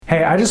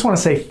Hey, I just want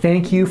to say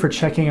thank you for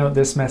checking out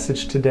this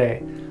message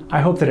today.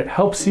 I hope that it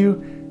helps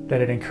you,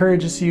 that it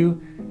encourages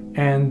you,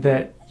 and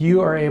that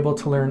you are able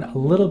to learn a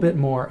little bit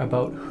more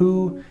about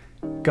who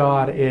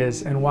God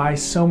is and why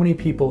so many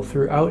people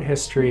throughout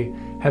history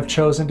have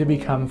chosen to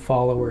become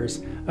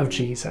followers of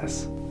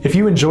Jesus. If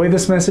you enjoy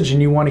this message and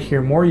you want to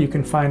hear more, you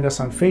can find us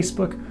on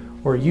Facebook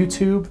or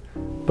YouTube,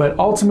 but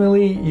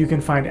ultimately you can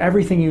find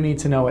everything you need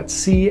to know at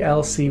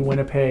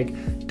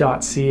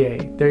clcwinnipeg.ca.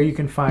 There you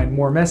can find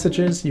more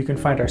messages, you can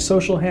find our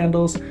social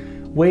handles,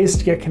 ways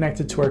to get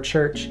connected to our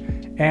church,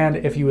 and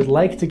if you would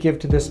like to give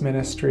to this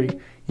ministry,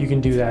 you can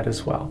do that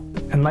as well.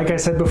 And like I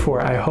said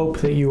before, I hope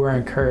that you are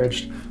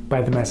encouraged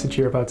by the message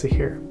you're about to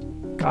hear.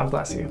 God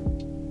bless you.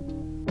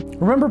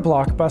 Remember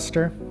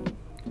Blockbuster?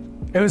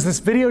 It was this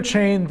video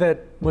chain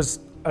that was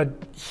a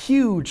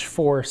huge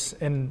force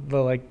in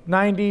the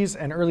 90s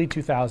and early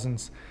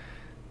 2000s.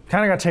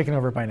 Kind of got taken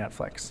over by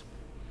Netflix.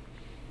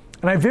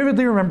 And I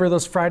vividly remember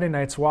those Friday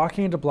nights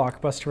walking into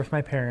Blockbuster with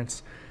my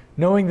parents,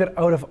 knowing that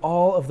out of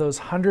all of those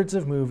hundreds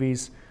of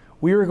movies,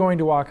 we were going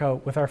to walk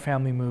out with our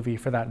family movie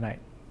for that night.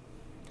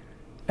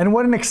 And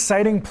what an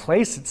exciting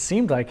place it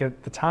seemed like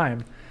at the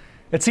time.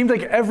 It seemed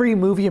like every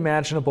movie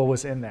imaginable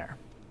was in there.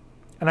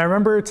 And I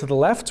remember to the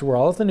left were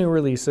all of the new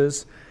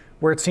releases,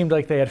 where it seemed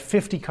like they had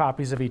 50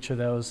 copies of each of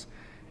those.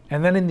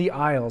 And then in the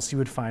aisles, you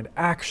would find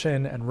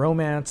action and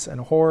romance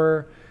and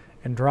horror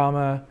and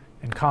drama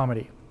and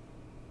comedy.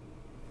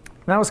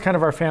 And that was kind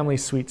of our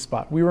family's sweet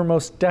spot. We were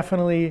most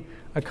definitely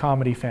a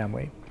comedy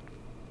family.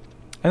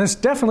 And this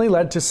definitely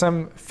led to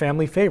some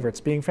family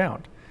favorites being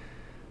found,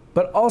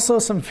 but also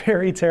some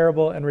very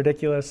terrible and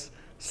ridiculous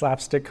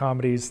slapstick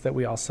comedies that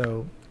we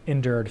also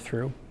endured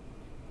through.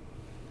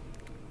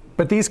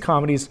 But these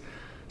comedies,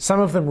 some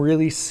of them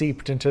really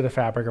seeped into the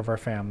fabric of our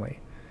family.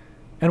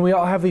 And we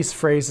all have these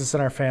phrases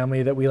in our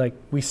family that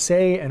we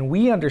say and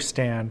we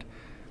understand,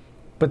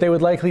 but they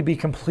would likely be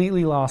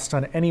completely lost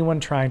on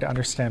anyone trying to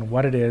understand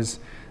what it is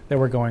that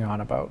we're going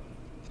on about.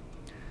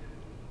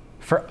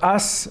 For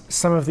us,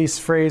 some of these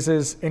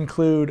phrases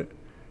include,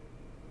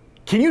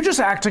 "Can you just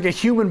act like a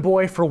human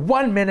boy for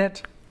 1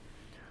 minute?"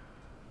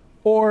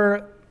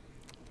 Or,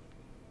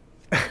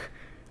 "If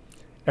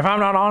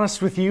I'm not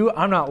honest with you,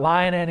 I'm not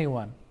lying to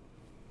anyone."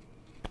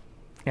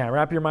 Yeah,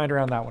 wrap your mind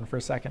around that one for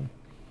a second.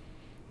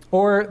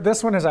 Or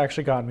this one has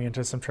actually gotten me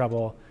into some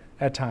trouble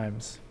at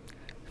times.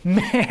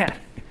 "Man,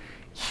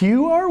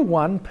 you are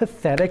one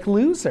pathetic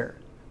loser."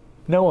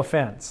 No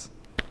offense.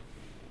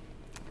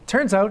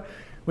 Turns out,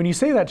 when you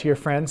say that to your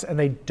friends and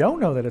they don't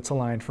know that it's a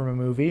line from a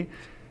movie,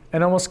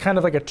 and almost kind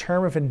of like a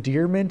term of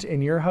endearment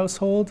in your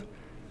household,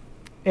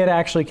 it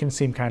actually can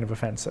seem kind of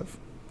offensive.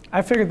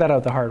 I figured that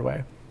out the hard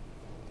way.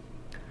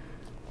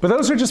 But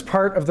those are just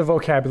part of the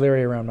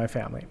vocabulary around my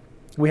family.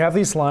 We have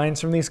these lines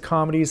from these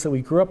comedies that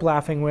we grew up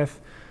laughing with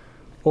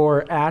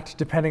or at,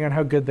 depending on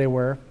how good they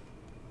were.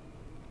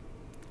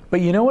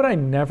 But you know what I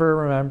never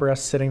remember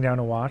us sitting down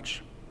to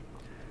watch?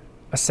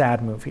 A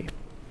sad movie.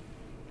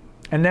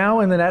 And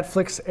now in the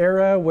Netflix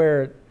era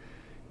where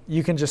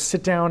you can just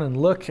sit down and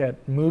look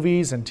at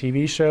movies and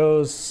TV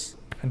shows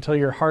until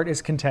your heart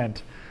is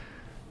content,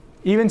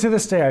 even to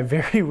this day, I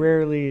very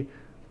rarely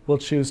will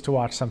choose to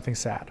watch something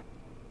sad.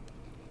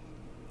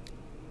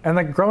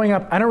 And growing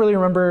up, I don't really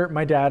remember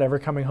my dad ever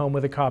coming home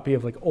with a copy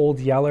of Old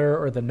Yeller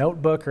or The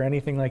Notebook or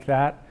anything like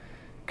that,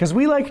 because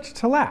we liked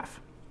to laugh.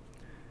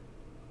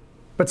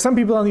 But some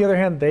people, on the other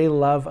hand, they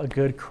love a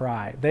good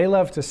cry. They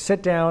love to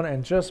sit down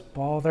and just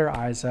bawl their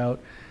eyes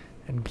out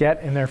and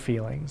get in their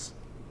feelings.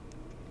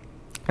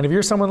 And if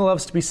you're someone who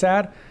loves to be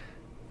sad,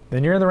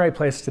 then you're in the right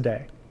place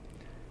today.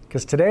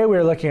 Because today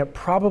we're looking at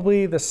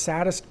probably the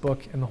saddest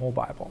book in the whole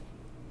Bible.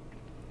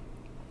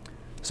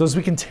 So as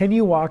we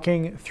continue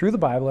walking through the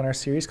Bible in our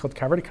series called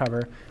Cover to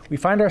Cover, we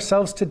find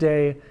ourselves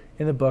today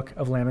in the book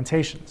of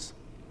Lamentations.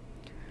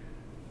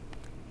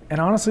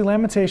 And honestly,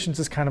 Lamentations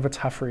is kind of a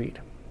tough read.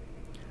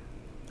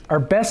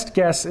 Our best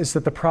guess is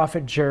that the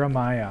prophet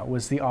Jeremiah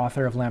was the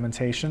author of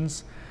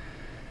Lamentations.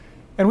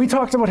 And we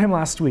talked about him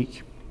last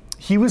week.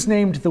 He was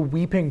named the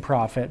weeping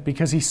prophet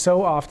because he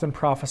so often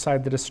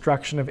prophesied the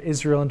destruction of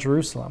Israel and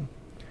Jerusalem.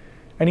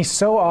 And he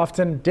so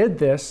often did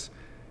this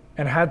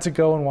and had to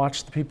go and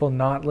watch the people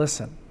not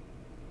listen,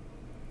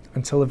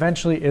 until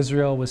eventually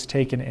Israel was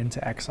taken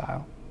into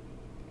exile.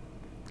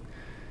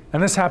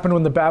 And this happened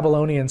when the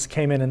Babylonians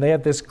came in, and they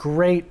had this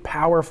great,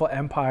 powerful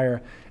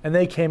empire, and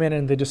they came in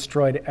and they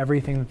destroyed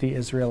everything that the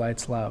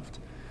Israelites loved.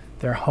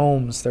 Their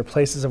homes, their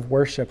places of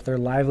worship, their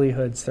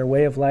livelihoods, their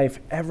way of life,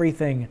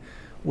 everything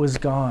was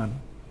gone.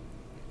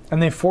 And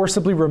they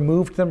forcibly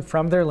removed them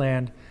from their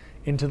land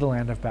into the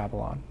land of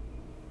Babylon.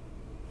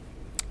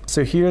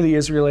 So here the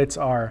Israelites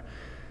are,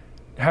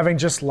 having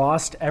just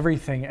lost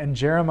everything, and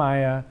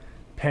Jeremiah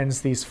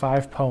pens these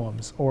 5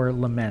 poems, or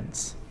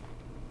laments.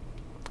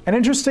 And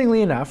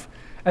interestingly enough,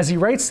 as he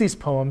writes these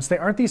poems, they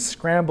aren't these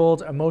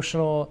scrambled,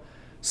 emotional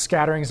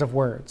scatterings of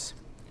words.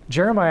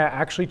 Jeremiah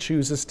actually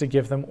chooses to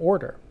give them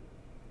order.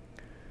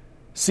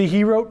 See,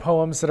 he wrote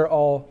poems that are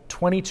all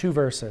 22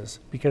 verses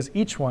because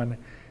each one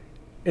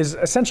is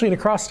essentially an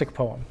acrostic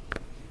poem.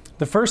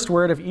 The first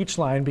word of each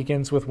line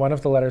begins with one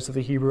of the letters of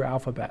the Hebrew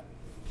alphabet.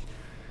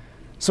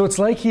 So it's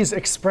like he's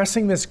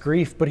expressing this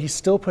grief, but he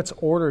still puts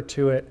order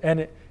to it.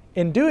 And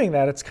in doing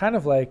that, it's kind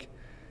of like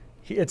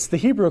it's the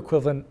Hebrew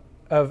equivalent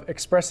of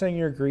expressing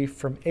your grief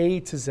from A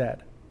to Z.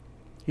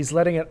 He's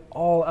letting it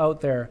all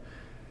out there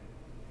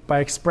by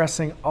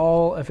expressing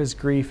all of his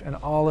grief and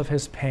all of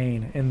his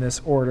pain in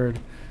this ordered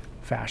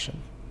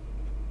fashion.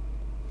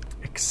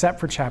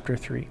 Except for chapter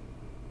 3.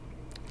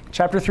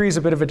 Chapter 3 is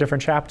a bit of a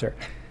different chapter.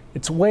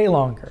 It's way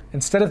longer.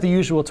 Instead of the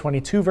usual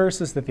 22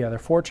 verses that the other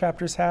 4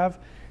 chapters have,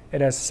 it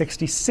has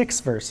 66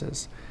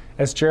 verses,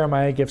 as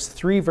Jeremiah gives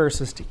 3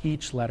 verses to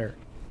each letter.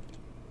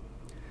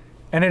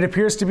 And it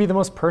appears to be the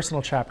most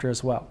personal chapter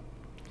as well.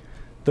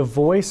 The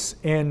voice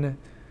in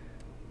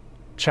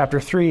chapter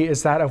 3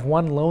 is that of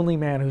one lonely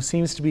man who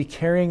seems to be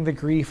carrying the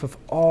grief of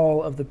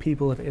all of the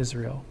people of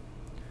Israel.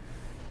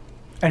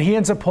 And he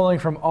ends up pulling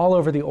from all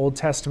over the Old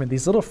Testament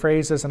these little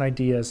phrases and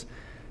ideas,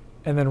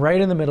 and then right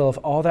in the middle of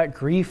all that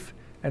grief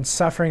and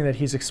suffering that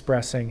he's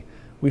expressing,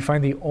 we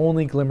find the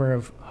only glimmer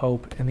of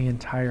hope in the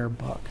entire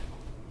book.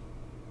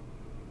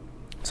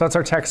 So that's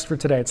our text for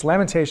today. It's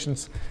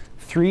Lamentations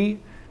 3,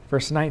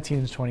 verse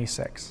 19 to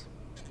 26.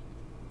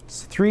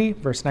 It's 3,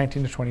 verse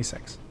 19 to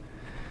 26.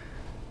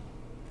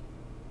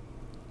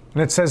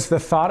 And it says, "The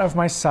thought of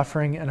my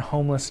suffering and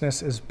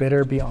homelessness is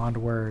bitter beyond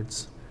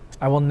words.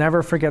 I will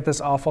never forget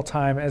this awful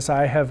time as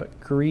I have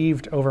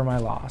grieved over my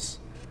loss.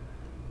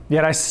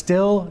 Yet I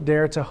still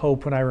dare to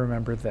hope when I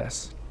remember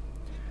this.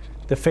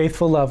 The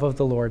faithful love of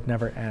the Lord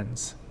never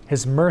ends.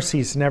 His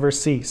mercies never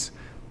cease.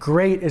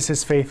 Great is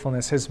his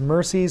faithfulness. His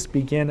mercies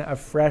begin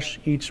afresh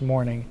each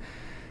morning.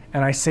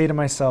 And I say to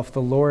myself,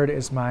 the Lord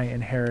is my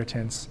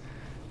inheritance.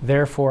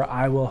 Therefore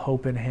I will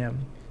hope in him.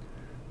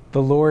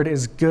 The Lord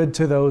is good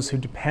to those who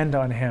depend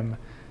on him,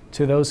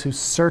 to those who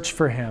search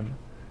for him.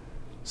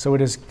 So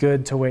it is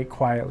good to wait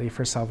quietly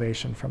for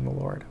salvation from the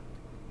Lord."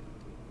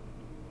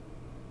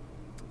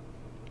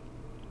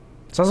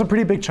 So that's a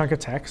pretty big chunk of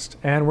text,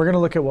 and we're going to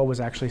look at what was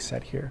actually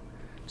said here.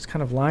 Just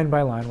kind of line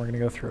by line, we're going to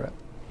go through it.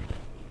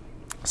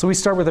 So we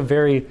start with a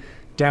very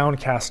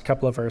downcast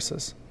couple of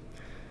verses.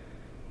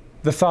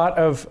 The thought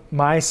of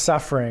my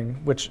suffering,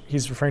 which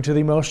he's referring to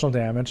the emotional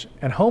damage,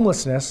 and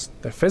homelessness,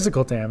 the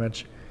physical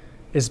damage,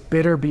 is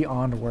bitter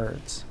beyond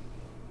words.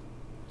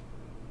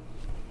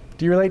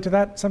 Do you relate to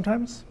that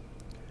sometimes?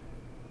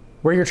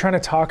 Where you're trying to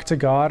talk to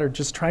God or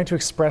just trying to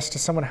express to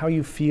someone how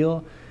you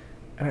feel,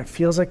 and it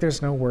feels like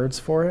there's no words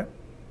for it?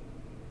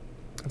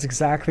 That's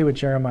exactly what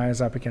Jeremiah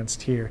is up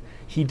against here.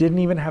 He didn't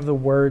even have the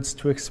words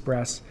to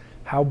express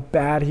how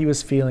bad he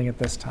was feeling at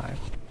this time.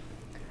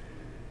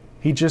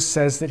 He just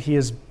says that he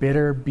is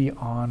bitter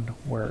beyond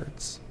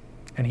words,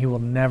 and he will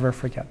never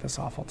forget this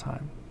awful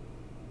time.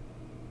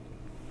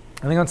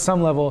 I think on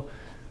some level,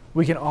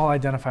 we can all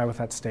identify with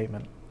that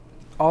statement.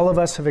 All of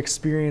us have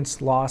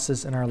experienced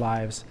losses in our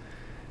lives,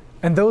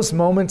 and those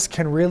moments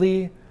can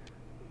really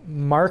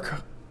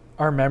mark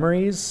our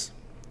memories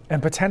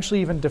and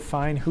potentially even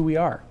define who we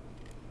are.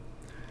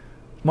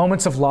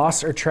 Moments of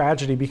loss or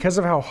tragedy, because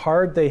of how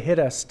hard they hit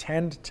us,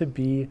 tend to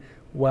be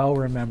well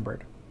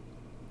remembered.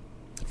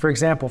 For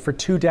example, for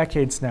 2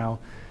 decades now,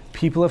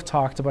 people have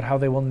talked about how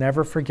they will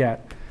never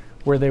forget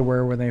where they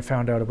were when they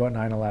found out about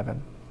 9/11.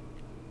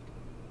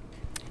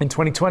 In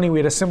 2020, we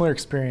had a similar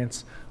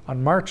experience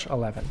on March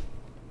 11.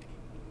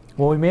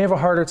 While we may have a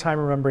harder time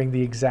remembering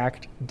the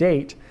exact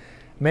date,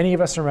 many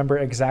of us remember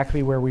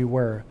exactly where we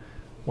were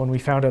when we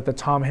found out that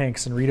Tom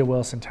Hanks and Rita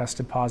Wilson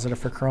tested positive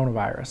for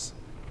coronavirus.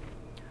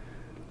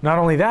 Not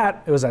only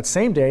that, it was that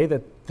same day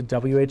that the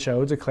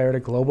WHO declared a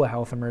global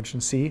health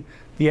emergency,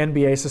 the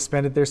NBA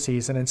suspended their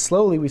season, and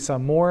slowly we saw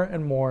more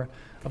and more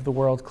of the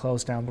world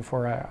close down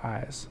before our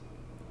eyes.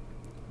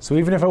 So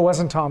even if it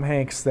wasn't Tom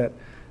Hanks that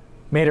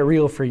made it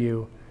real for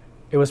you,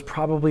 it was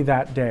probably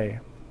that day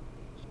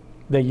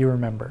that you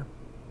remember.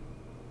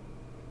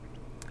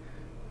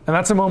 And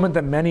that's a moment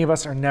that many of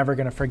us are never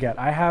going to forget.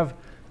 I have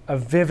a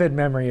vivid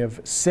memory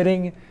of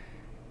sitting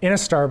in a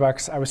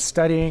Starbucks. I was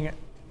studying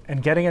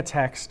and getting a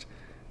text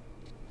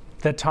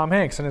that Tom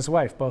Hanks and his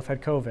wife both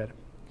had COVID.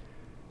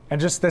 And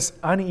just this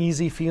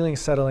uneasy feeling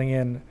settling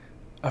in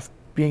of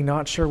being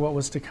not sure what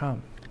was to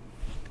come.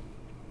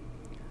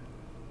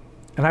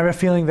 And I have a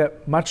feeling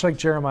that much like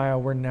Jeremiah,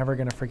 we're never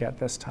going to forget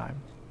this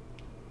time.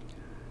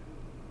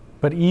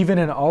 But even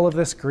in all of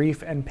this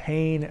grief and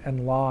pain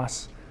and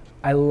loss,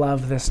 I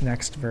love this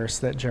next verse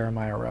that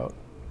Jeremiah wrote.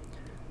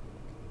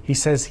 He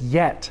says,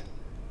 "Yet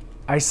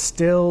I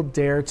still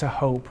dare to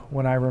hope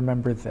when I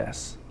remember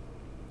this.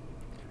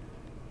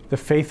 The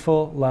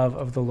faithful love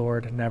of the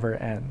Lord never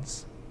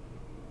ends."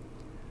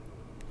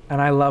 And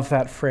I love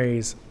that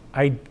phrase,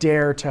 I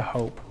dare to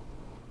hope.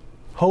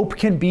 Hope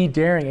can be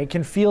daring. It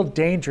can feel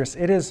dangerous.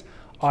 It is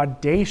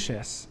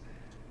audacious.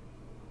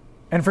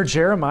 And for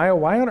Jeremiah,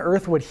 why on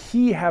earth would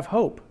he have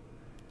hope?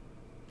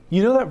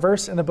 You know that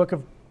verse in the book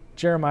of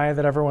Jeremiah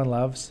that everyone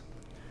loves?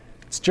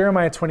 It's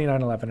Jeremiah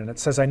 29:11, and it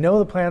says, "I know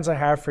the plans I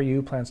have for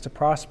you, plans to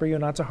prosper you,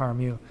 not to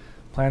harm you,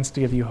 plans to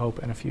give you hope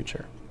and a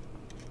future."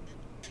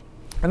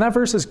 And that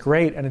verse is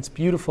great and it's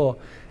beautiful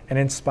and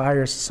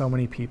inspires so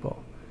many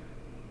people.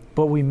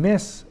 But what we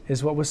miss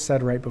is what was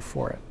said right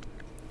before it.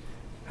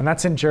 And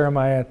that's in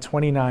Jeremiah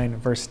 29,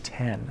 verse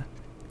 10.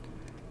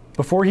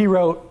 Before he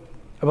wrote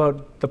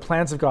about the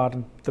plans of God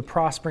and the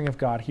prospering of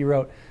God, he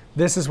wrote,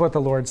 "This is what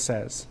the Lord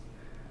says.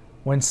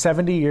 When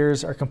 70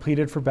 years are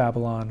completed for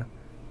Babylon,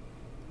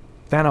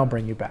 then I'll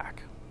bring you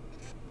back."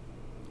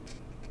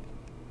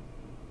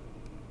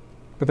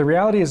 But the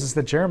reality is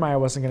that Jeremiah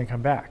wasn't going to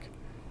come back.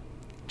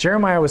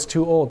 Jeremiah was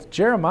too old.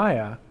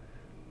 Jeremiah,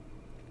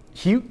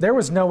 there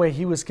was no way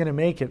he was going to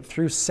make it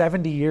through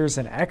 70 years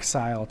in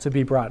exile to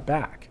be brought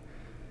back.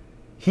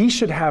 He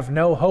should have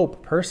no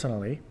hope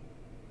personally.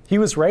 He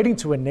was writing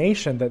to a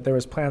nation that there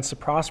was plans to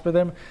prosper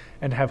them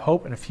and have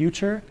hope in a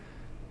future.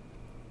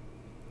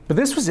 But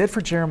this was it for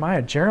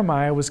Jeremiah.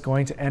 Jeremiah was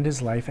going to end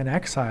his life in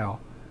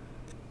exile.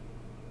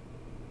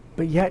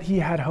 But yet he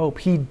had hope.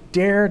 He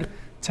dared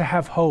to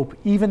have hope,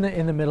 even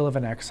in the middle of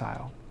an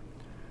exile.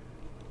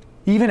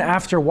 Even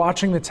after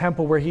watching the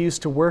temple where he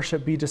used to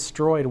worship be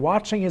destroyed,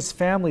 watching his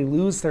family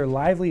lose their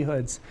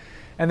livelihoods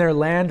and their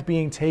land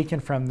being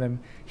taken from them,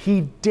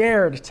 he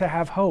dared to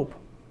have hope.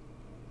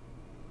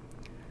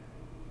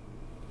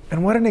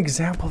 And what an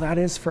example that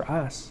is for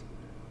us.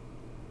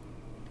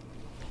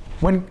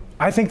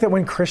 I think that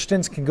when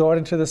Christians can go out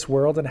into this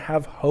world and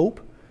have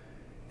hope,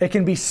 it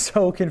can be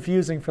so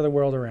confusing for the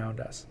world around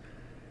us.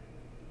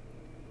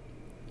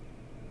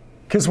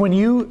 Because when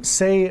you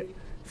say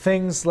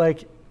things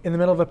like in the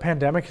middle of a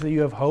pandemic that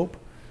you have hope,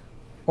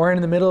 or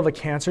in the middle of a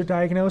cancer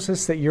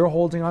diagnosis that you're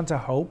holding on to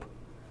hope,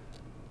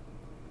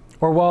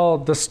 or while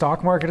the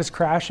stock market is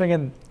crashing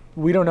and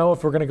we don't know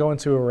if we're going to go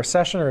into a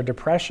recession or a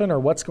depression or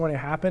what's going to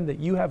happen, that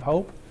you have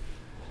hope,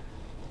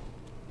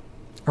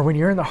 or when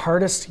you're in the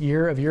hardest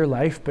year of your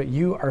life but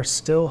you are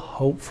still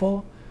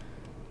hopeful,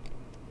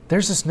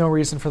 there's just no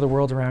reason for the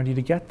world around you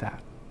to get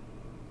that.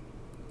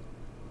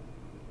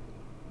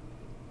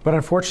 But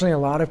unfortunately, a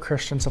lot of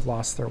Christians have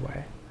lost their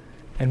way.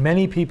 And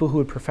many people who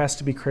would profess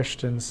to be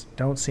Christians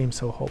don't seem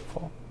so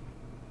hopeful.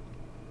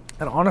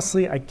 And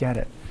honestly, I get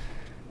it.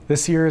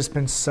 This year has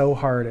been so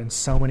hard in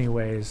so many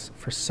ways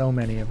for so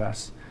many of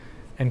us.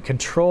 And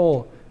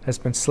control has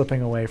been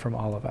slipping away from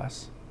all of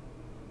us.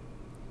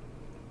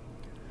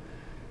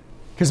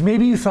 Because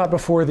maybe you thought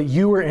before that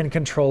you were in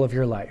control of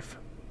your life.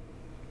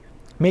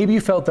 Maybe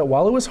you felt that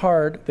while it was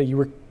hard, that you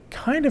were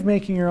kind of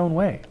making your own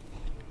way.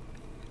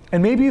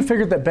 And maybe you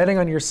figured that betting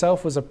on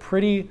yourself was a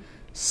pretty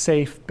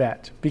safe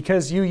bet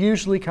because you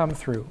usually come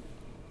through.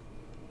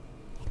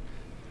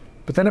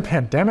 But then a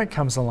pandemic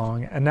comes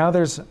along and now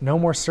there's no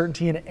more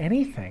certainty in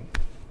anything.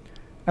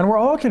 And we're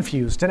all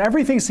confused and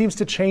everything seems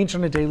to change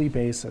on a daily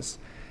basis.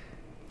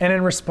 And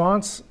in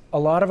response, a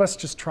lot of us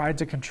just tried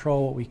to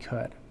control what we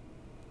could.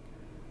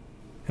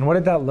 And what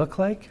did that look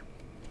like?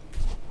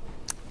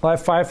 Well, I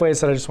have 5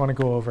 ways that I just want to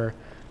go over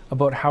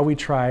about how we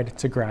tried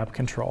to grab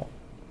control.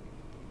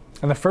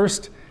 And the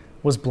first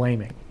was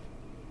blaming.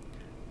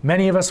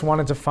 Many of us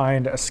wanted to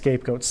find a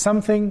scapegoat,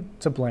 something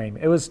to blame.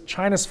 It was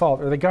China's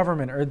fault, or the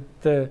government, or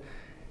the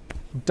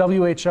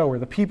WHO, or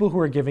the people who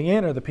are giving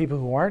in, or the people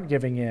who aren't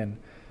giving in.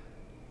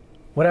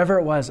 Whatever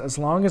it was, as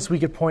long as we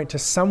could point to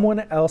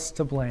someone else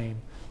to blame,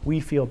 we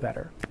feel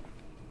better.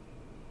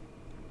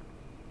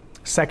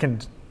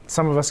 Second,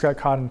 some of us got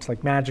caught into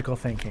like magical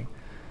thinking,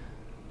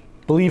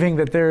 believing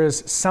that there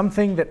is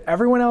something that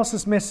everyone else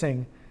is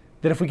missing,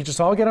 that if we could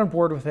just all get on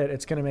board with it,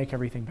 it's going to make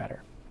everything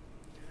better.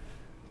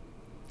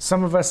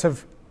 Some of us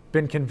have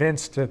been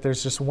convinced that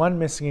there's just one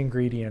missing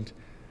ingredient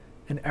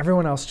and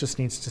everyone else just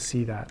needs to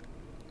see that.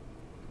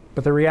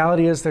 But the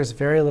reality is there's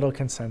very little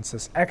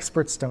consensus.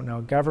 Experts don't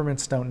know,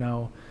 governments don't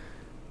know,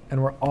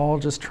 and we're all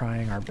just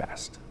trying our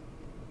best.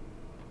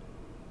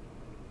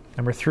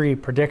 Number 3,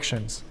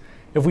 predictions.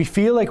 If we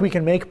feel like we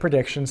can make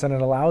predictions, then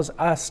it allows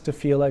us to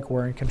feel like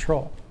we're in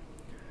control.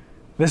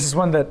 This is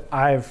one that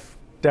I've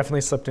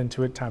definitely slipped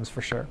into at times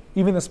for sure.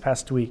 Even this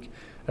past week,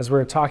 as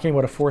we're talking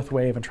about a 4th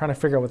wave and trying to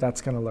figure out what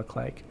that's going to look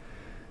like.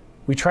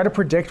 We try to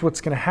predict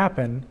what's going to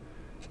happen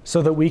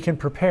so that we can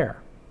prepare.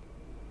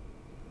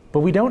 But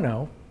we don't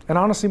know, and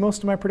honestly, most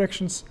of my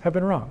predictions have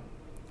been wrong.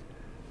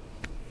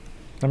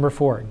 Number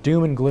 4,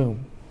 doom and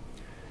gloom.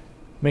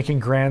 Making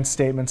grand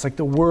statements like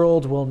the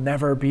world will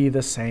never be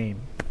the same.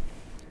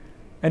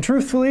 And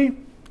truthfully,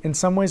 in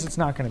some ways, it's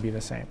not going to be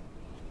the same.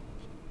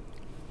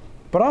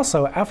 But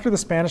also, after the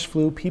Spanish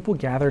flu, people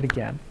gathered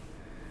again.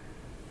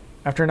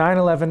 After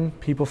 9/11,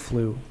 people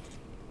flew.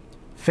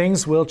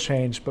 Things will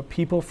change, but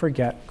people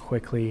forget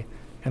quickly,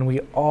 and we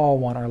all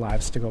want our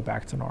lives to go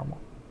back to normal.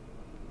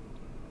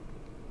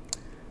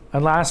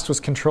 And last was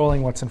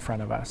controlling what's in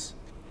front of us.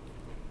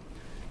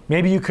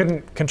 Maybe you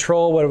couldn't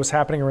control what was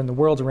happening in the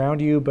world around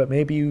you, but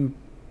maybe you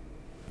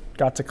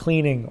got to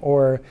cleaning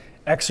or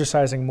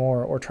exercising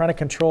more or trying to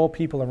control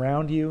people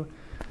around you.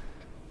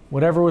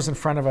 Whatever was in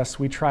front of us,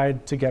 we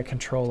tried to get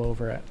control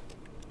over it.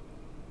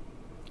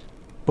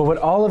 But what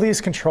all of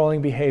these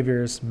controlling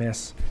behaviors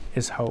miss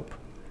is hope.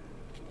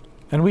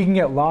 And we can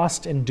get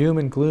lost in doom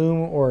and gloom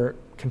or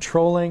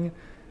controlling.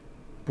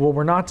 But But what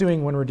we're not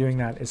doing when we're doing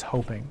that is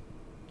hoping.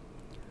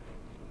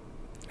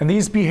 And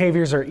these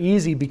behaviors are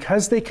easy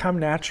because they come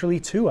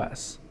naturally to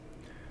us.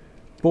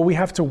 What we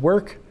have to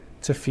work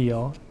to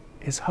feel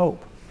is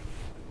hope.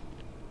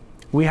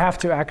 We have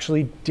to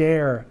actually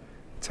dare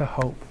to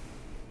hope.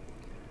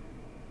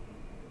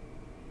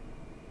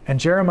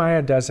 And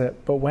Jeremiah does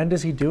it, but when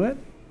does he do it?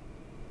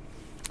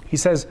 He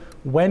says,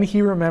 when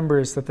he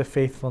remembers that the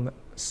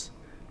faithfulness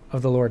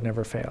of the Lord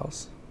never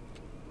fails.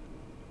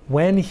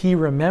 When he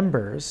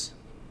remembers,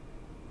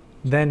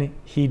 then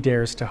he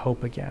dares to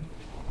hope again.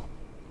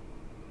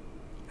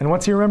 And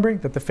what's he remembering?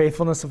 That the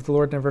faithfulness of the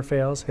Lord never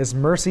fails. His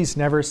mercies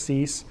never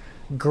cease.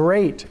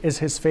 Great is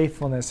his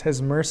faithfulness.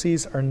 His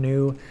mercies are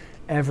new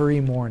every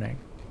morning.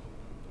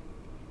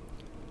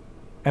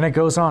 And it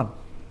goes on.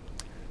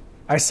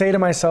 I say to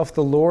myself,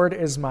 the Lord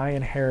is my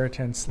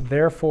inheritance.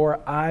 Therefore,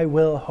 I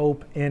will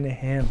hope in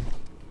him.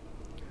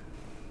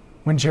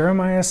 When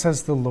Jeremiah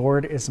says the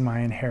Lord is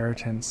my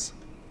inheritance,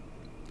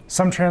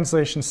 some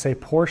translations say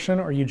portion,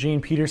 or Eugene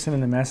Peterson in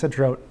the Message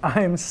wrote,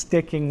 I'm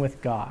sticking with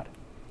God.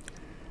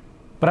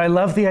 But I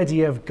love the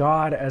idea of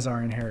God as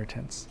our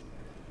inheritance.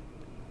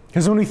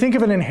 Because when we think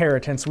of an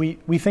inheritance, we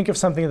think of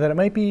something that it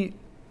might be,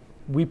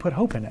 we put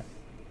hope in it.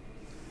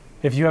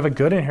 If you have a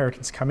good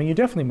inheritance coming, you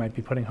definitely might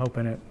be putting hope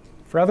in it.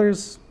 For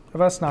others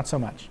of us, not so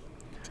much.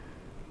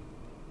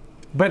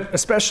 But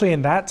especially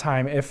in that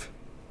time, if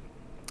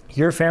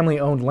your family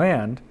owned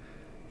land,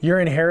 your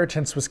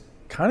inheritance was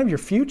kind of your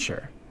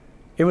future.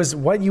 It was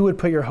what you would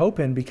put your hope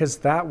in, because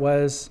that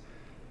was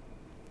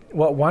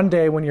what one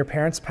day when your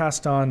parents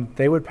passed on,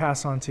 they would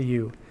pass on to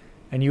you.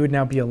 And you would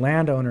now be a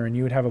landowner, and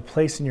you would have a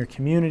place in your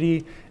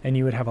community, and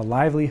you would have a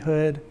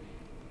livelihood.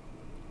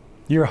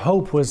 Your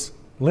hope was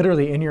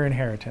literally in your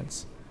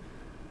inheritance.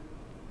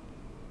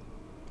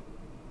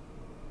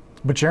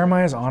 But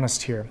Jeremiah is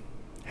honest here.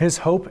 His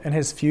hope and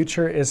his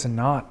future is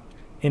not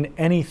in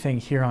anything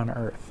here on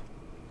earth.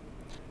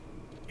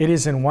 It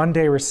is in one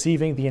day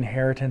receiving the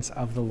inheritance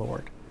of the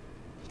Lord.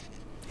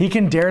 He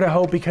can dare to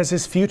hope because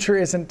his future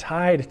isn't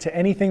tied to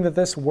anything that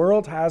this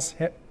world has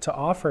to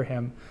offer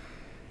him.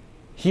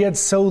 He had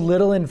so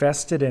little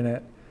invested in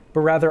it,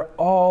 but rather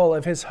all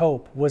of his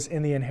hope was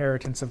in the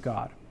inheritance of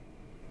God.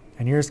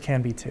 And yours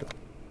can be too.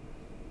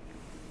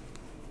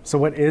 So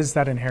what is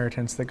that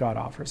inheritance that God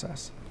offers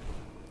us?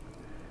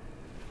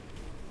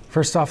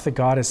 First off, that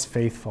God is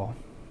faithful.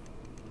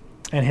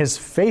 And his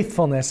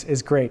faithfulness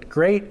is great.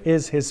 Great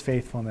is his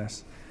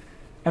faithfulness.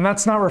 And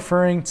that's not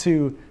referring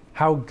to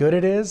how good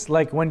it is.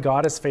 Like when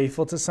God is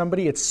faithful to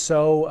somebody, it's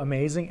so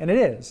amazing. And it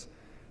is.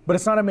 But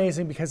it's not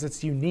amazing because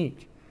it's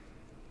unique.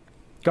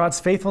 God's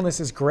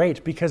faithfulness is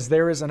great because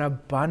there is an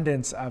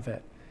abundance of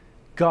it.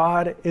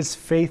 God is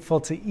faithful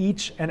to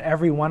each and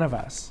every one of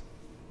us.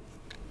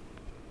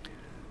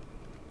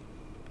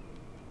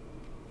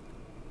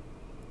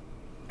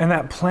 And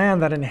that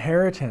plan, that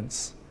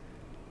inheritance,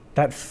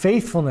 that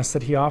faithfulness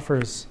that he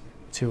offers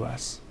to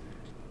us,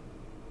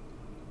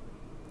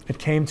 it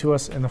came to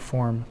us in the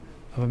form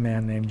of a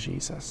man named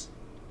Jesus.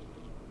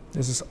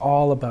 This is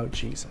all about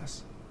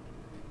Jesus.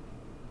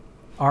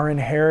 Our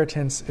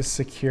inheritance is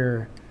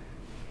secure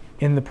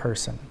in the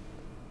person.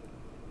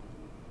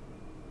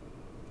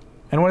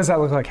 And what does that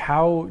look like?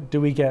 How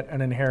do we get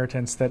an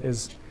inheritance that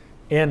is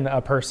in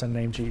a person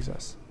named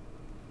Jesus?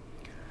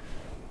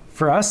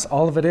 For us,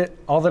 all that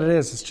it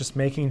is just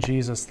making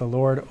Jesus the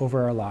Lord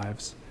over our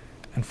lives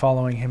and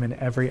following him in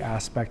every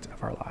aspect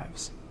of our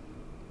lives.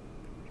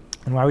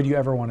 And why would you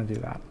ever want to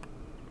do that?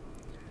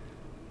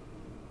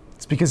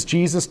 It's because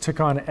Jesus took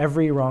on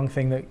every wrong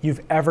thing that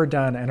you've ever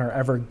done and are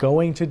ever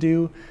going to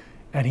do,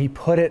 and he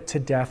put it to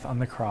death on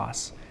the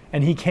cross.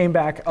 And he came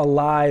back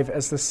alive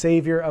as the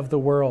Savior of the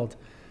world,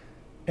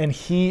 and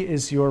he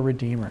is your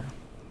Redeemer.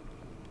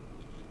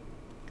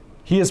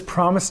 He has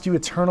promised you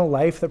eternal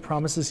life that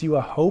promises you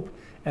a hope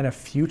and a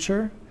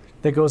future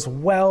that goes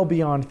well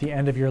beyond the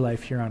end of your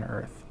life here on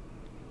earth.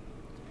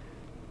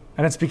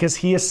 And it's because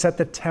he has set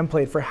the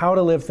template for how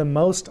to live the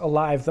most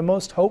alive, the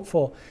most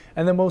hopeful,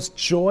 and the most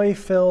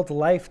joy-filled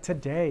life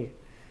today.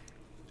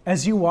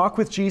 As you walk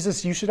with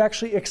Jesus, you should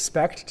actually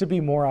expect to be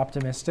more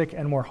optimistic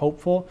and more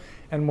hopeful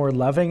and more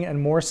loving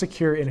and more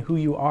secure in who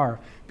you are.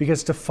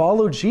 Because to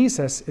follow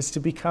Jesus is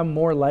to become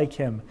more like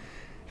him.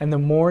 And the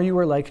more you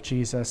are like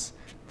Jesus,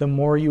 the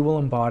more you will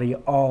embody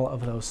all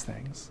of those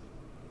things.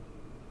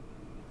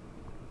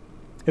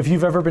 If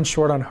you've ever been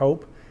short on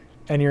hope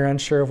and you're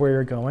unsure of where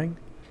you're going,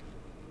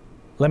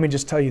 let me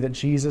just tell you that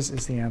Jesus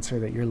is the answer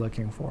that you're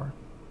looking for.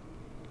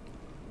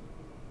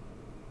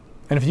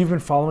 And if you've been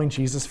following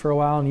Jesus for a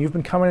while and you've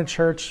been coming to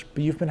church,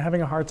 but you've been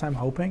having a hard time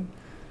hoping,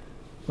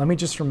 let me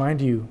just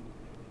remind you,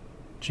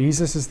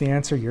 Jesus is the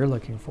answer you're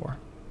looking for.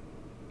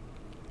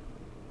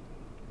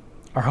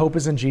 Our hope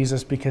is in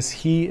Jesus because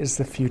he is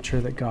the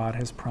future that God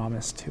has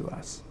promised to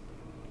us.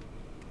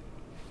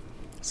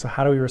 So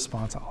how do we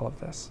respond to all of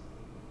this?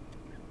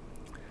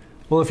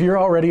 Well, if you're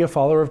already a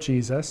follower of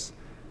Jesus,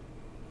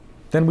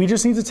 then we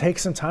just need to take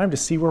some time to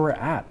see where we're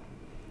at.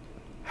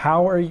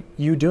 How are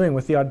you doing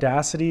with the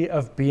audacity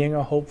of being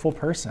a hopeful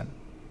person?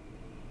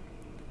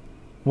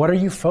 What are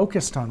you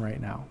focused on right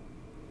now?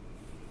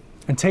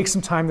 And take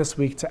some time this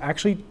week to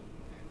actually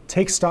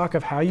take stock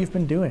of how you've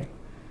been doing.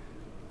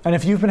 And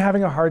if you've been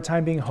having a hard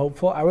time being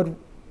hopeful, I would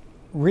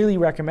really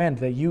recommend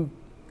that you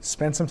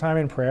spend some time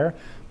in prayer,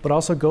 but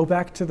also go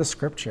back to the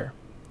scripture.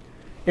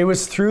 It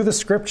was through the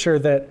scripture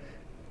that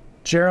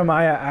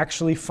Jeremiah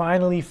actually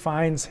finally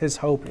finds his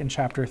hope in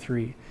chapter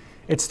 3.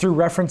 It's through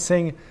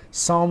referencing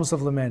Psalms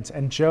of Lament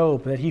and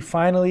Job that he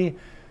finally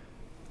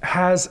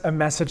has a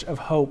message of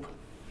hope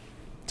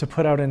to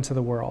put out into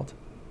the world.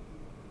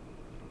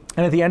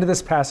 And at the end of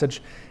this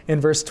passage,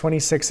 in verse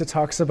 26, it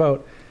talks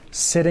about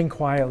sitting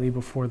quietly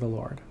before the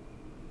Lord.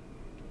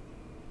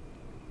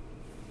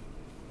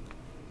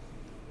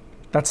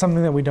 That's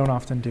something that we don't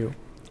often do,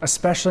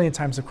 especially in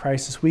times of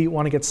crisis. We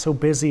want to get so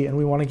busy and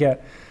we want to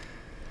get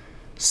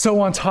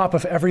so on top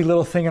of every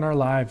little thing in our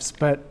lives,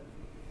 but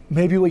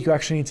maybe what you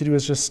actually need to do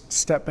is just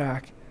step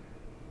back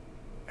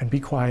and be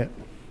quiet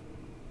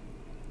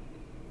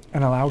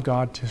and allow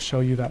God to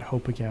show you that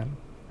hope again.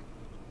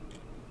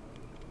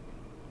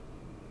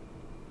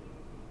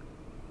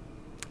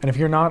 And if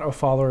you're not a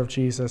follower of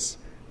Jesus,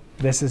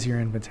 this is your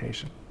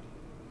invitation.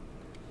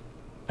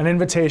 An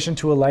invitation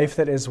to a life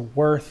that is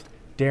worth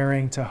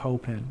daring to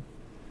hope in.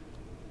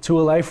 To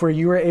a life where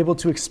you are able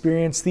to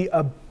experience the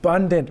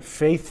abundant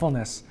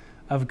faithfulness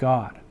of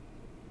God.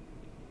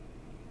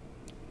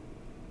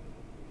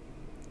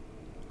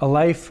 A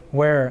life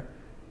where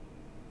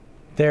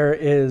there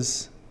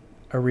is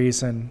a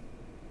reason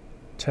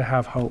to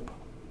have hope.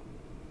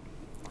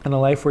 And a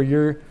life where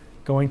you're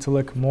going to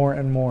look more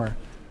and more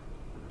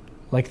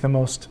like the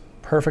most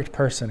perfect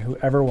person who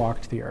ever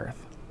walked the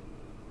earth.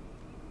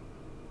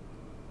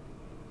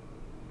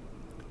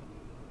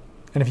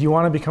 And if you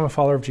want to become a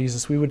follower of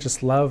Jesus, we would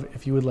just love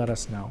if you would let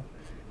us know.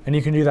 And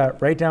you can do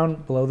that right down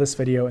below this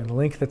video in the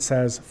link that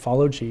says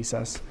follow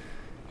Jesus.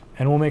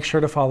 And we'll make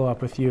sure to follow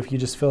up with you if you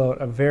just fill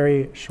out a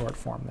very short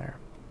form there.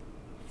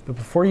 But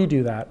before you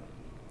do that,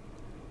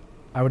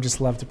 I would just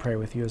love to pray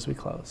with you as we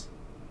close.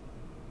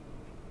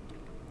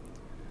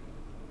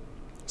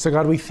 So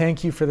God, we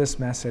thank you for this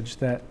message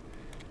that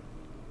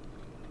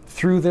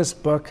through this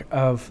book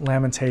of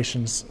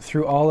Lamentations,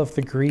 through all of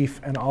the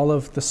grief and all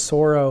of the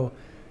sorrow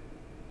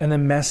and the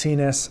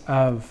messiness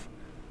of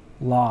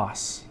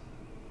loss,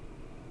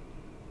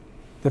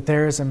 that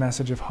there is a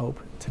message of hope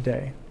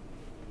today.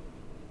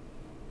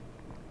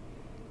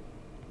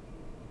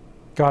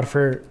 God,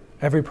 for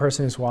every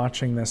person who's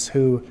watching this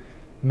who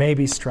may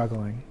be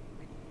struggling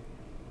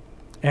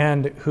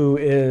and who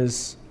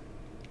is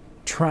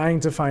trying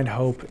to find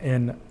hope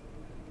in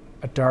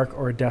a dark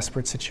or a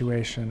desperate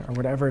situation or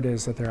whatever it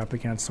is that they're up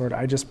against, Lord,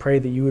 I just pray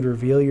that you would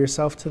reveal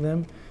yourself to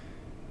them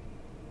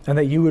and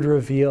that you would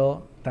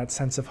reveal that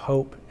sense of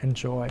hope and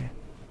joy.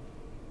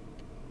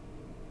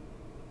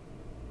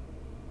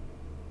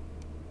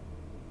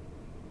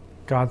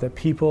 God, that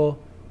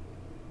people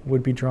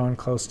would be drawn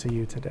close to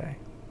you today.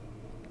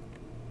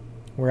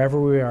 Wherever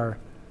we are,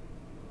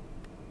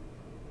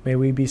 may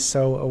we be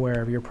so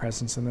aware of your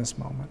presence in this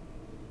moment.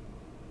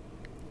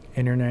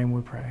 In your name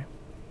we pray.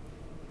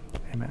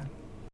 Amen.